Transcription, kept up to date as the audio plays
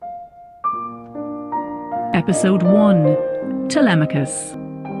Episode 1 Telemachus.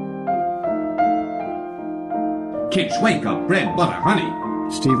 Kids, wake up! Bread, butter,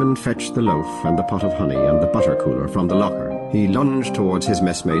 honey! Stephen fetched the loaf and the pot of honey and the butter cooler from the locker. He lunged towards his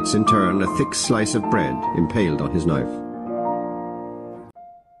messmates, in turn a thick slice of bread impaled on his knife.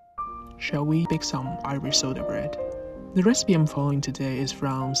 Shall we bake some Irish soda bread? The recipe I'm following today is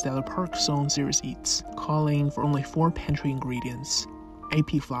from Telemachus' own series Eats, calling for only 4 pantry ingredients: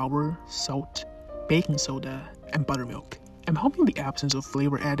 AP flour, salt, baking soda, and buttermilk. I'm hoping the absence of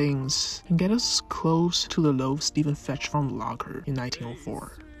flavor addings can get us close to the loaf Stephen fetched from the locker in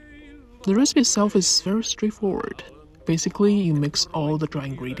 1904. The recipe itself is very straightforward. Basically, you mix all the dry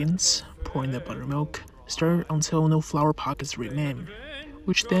ingredients, pour in the buttermilk, stir until no flour pockets remain,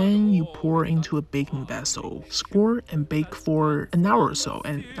 which then you pour into a baking vessel, score and bake for an hour or so,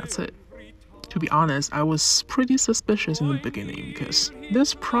 and that's it. To be honest, I was pretty suspicious in the beginning because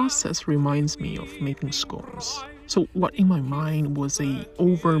this process reminds me of making scones. So what in my mind was a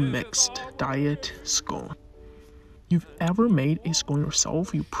over-mixed diet scone. You've ever made a scone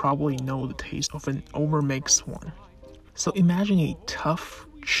yourself, you probably know the taste of an over-mixed one. So imagine a tough,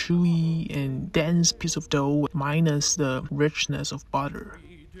 chewy, and dense piece of dough minus the richness of butter.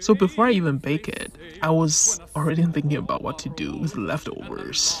 So before I even bake it, I was already thinking about what to do with the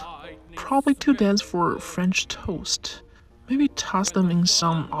leftovers. Probably too dense for French toast. Maybe toss them in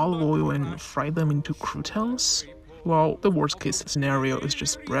some olive oil and fry them into croutons? Well, the worst case scenario is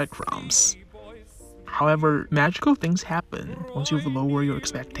just breadcrumbs. However, magical things happen once you've lowered your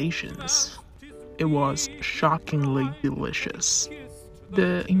expectations. It was shockingly delicious.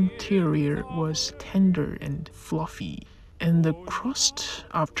 The interior was tender and fluffy, and the crust,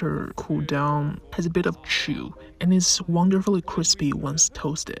 after cooled down, has a bit of chew and is wonderfully crispy once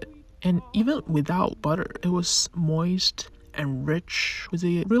toasted. And even without butter, it was moist and rich with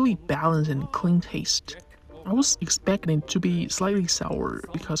a really balanced and clean taste. I was expecting it to be slightly sour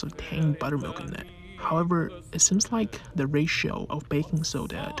because of tangy buttermilk in it. However, it seems like the ratio of baking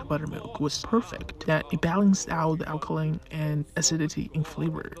soda to buttermilk was perfect, that it balanced out the alkaline and acidity in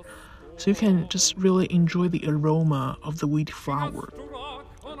flavor. So you can just really enjoy the aroma of the wheat flour.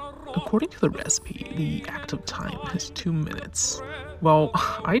 According to the recipe, the active time is 2 minutes. Well,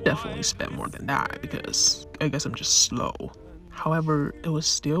 I definitely spent more than that because I guess I'm just slow. However, it was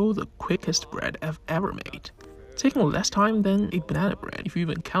still the quickest bread I've ever made, taking less time than a banana bread if you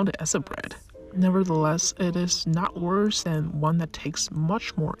even count it as a bread. Nevertheless, it is not worse than one that takes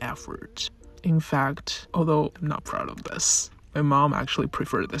much more effort. In fact, although I'm not proud of this, my mom actually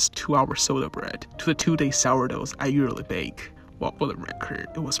preferred this 2-hour soda bread to the 2-day sourdoughs I usually bake. Well, for the record,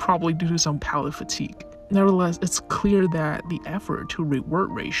 it was probably due to some palate fatigue. Nevertheless, it's clear that the effort to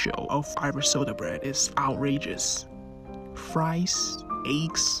reward ratio of Irish soda bread is outrageous. Fries,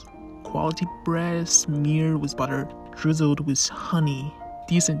 eggs, quality bread smeared with butter, drizzled with honey,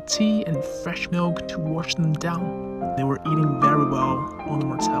 decent tea and fresh milk to wash them down. They were eating very well on the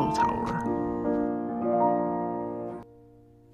Martello Tower.